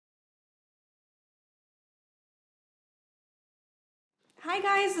Hi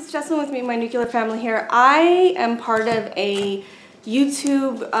guys, it's Jescylin with Me, my nuclear family here. I am part of a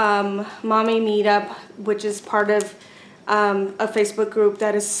YouTube mommy meetup, which is part of a Facebook group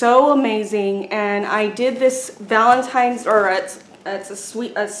that is so amazing. And I did this Valentine's, or it's a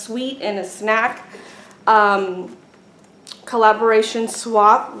sweet and a snack collaboration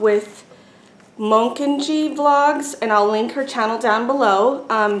swap with Monkechi vlogs, and I'll link her channel down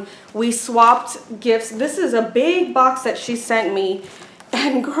below. We swapped gifts. This is a big box that she sent me.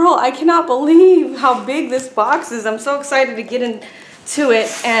 And girl, I cannot believe how big this box is. I'm so excited to get into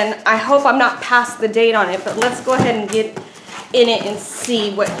it, and I hope I'm not past the date on it, but let's go ahead and get in it and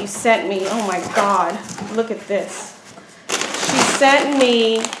see what you sent me. Oh my God, look at this. She sent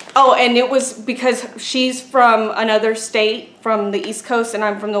me, oh, and it was because she's from another state, from the East Coast, and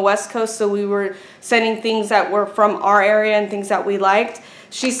I'm from the West Coast, so we were sending things that were from our area and things that we liked.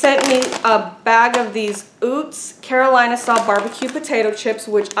 She sent me a bag of these Oots Carolina style barbecue potato chips,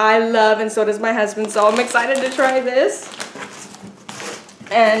 which I love, and so does my husband, so I'm excited to try this.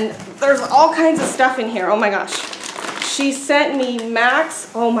 And there's all kinds of stuff in here. Oh my gosh. She sent me Max,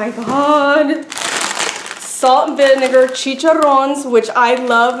 oh my God, salt and vinegar chicharrones, which I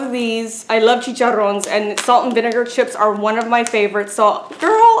love these. I love chicharrones, and salt and vinegar chips are one of my favorites. So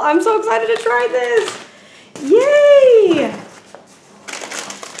girl, I'm so excited to try this. Yay!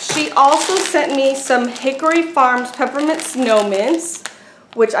 She also sent me some Hickory Farms peppermint snow mints,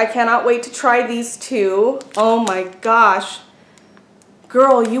 which I cannot wait to try these too. Oh my gosh.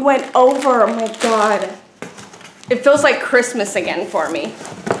 Girl, you went over. Oh my God. It feels like Christmas again for me.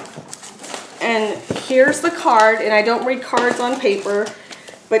 And here's the card, and I don't read cards on paper,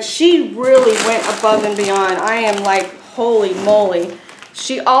 but she really went above and beyond. I am like, holy moly.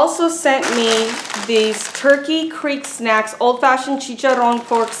 She also sent me these Turkey Creek Snacks old-fashioned chicharron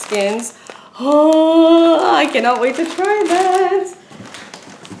pork skins. Oh, I cannot wait to try that.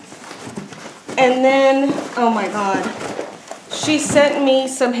 And then, oh my God, she sent me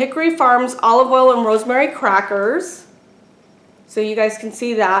some Hickory Farms olive oil and rosemary crackers. So you guys can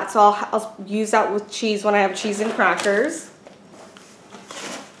see that. So I'll use that with cheese when I have cheese and crackers.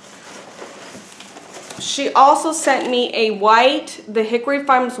 She also sent me the Hickory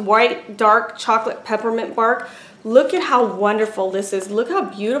Farms white dark chocolate peppermint bark. Look at how wonderful this is. Look how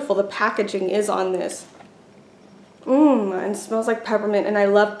beautiful the packaging is on this. And it smells like peppermint, and I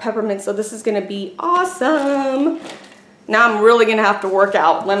love peppermint, so this is gonna be awesome. Now I'm really gonna have to work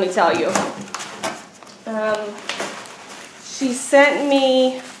out, let me tell you. She sent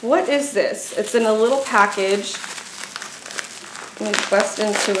me, what is this? It's in a little package. Let me bust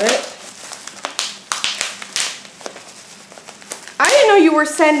into it. I didn't know you were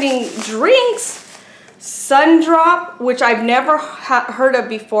sending drinks. Sundrop, which I've never heard of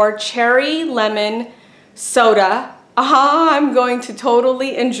before. Cherry lemon soda. I'm going to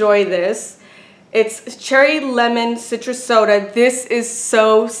totally enjoy this. It's cherry lemon citrus soda. This is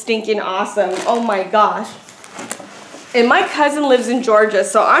so stinking awesome. Oh my gosh. And my cousin lives in Georgia,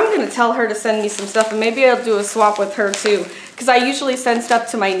 so I'm going to tell her to send me some stuff, and maybe I'll do a swap with her too, because I usually send stuff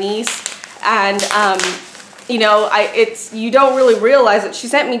to my niece, and you know, you don't really realize it. She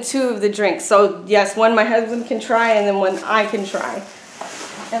sent me 2 of the drinks. So yes, one my husband can try, and then one I can try.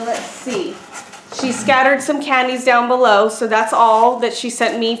 And let's see. She scattered some candies down below. So that's all that she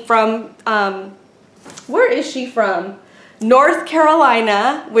sent me from, where is she from? North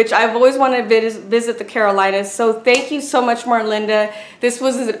Carolina, which I've always wanted to visit the Carolinas. So thank you so much, Marlinda. This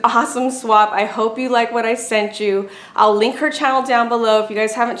was an awesome swap. I hope you like what I sent you. I'll link her channel down below. If you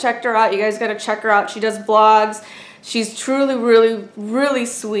guys haven't checked her out, you guys got to check her out. She does vlogs. She's truly, really, really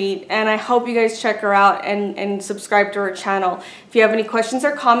sweet. And I hope you guys check her out and subscribe to her channel. If you have any questions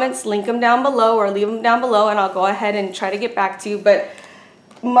or comments, link them down below or leave them down below, and I'll go ahead and try to get back to you. But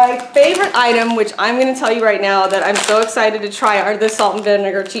my favorite item, which I'm going to tell you right now that I'm so excited to try, are the salt and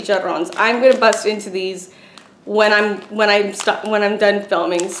vinegar chicharrones. I'm going to bust into these when I'm done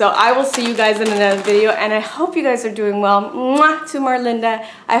filming. So I will see you guys in another video, and I hope you guys are doing well. Mwah to Marlinda.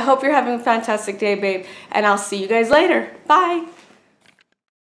 I hope you're having a fantastic day, babe, and I'll see you guys later. Bye.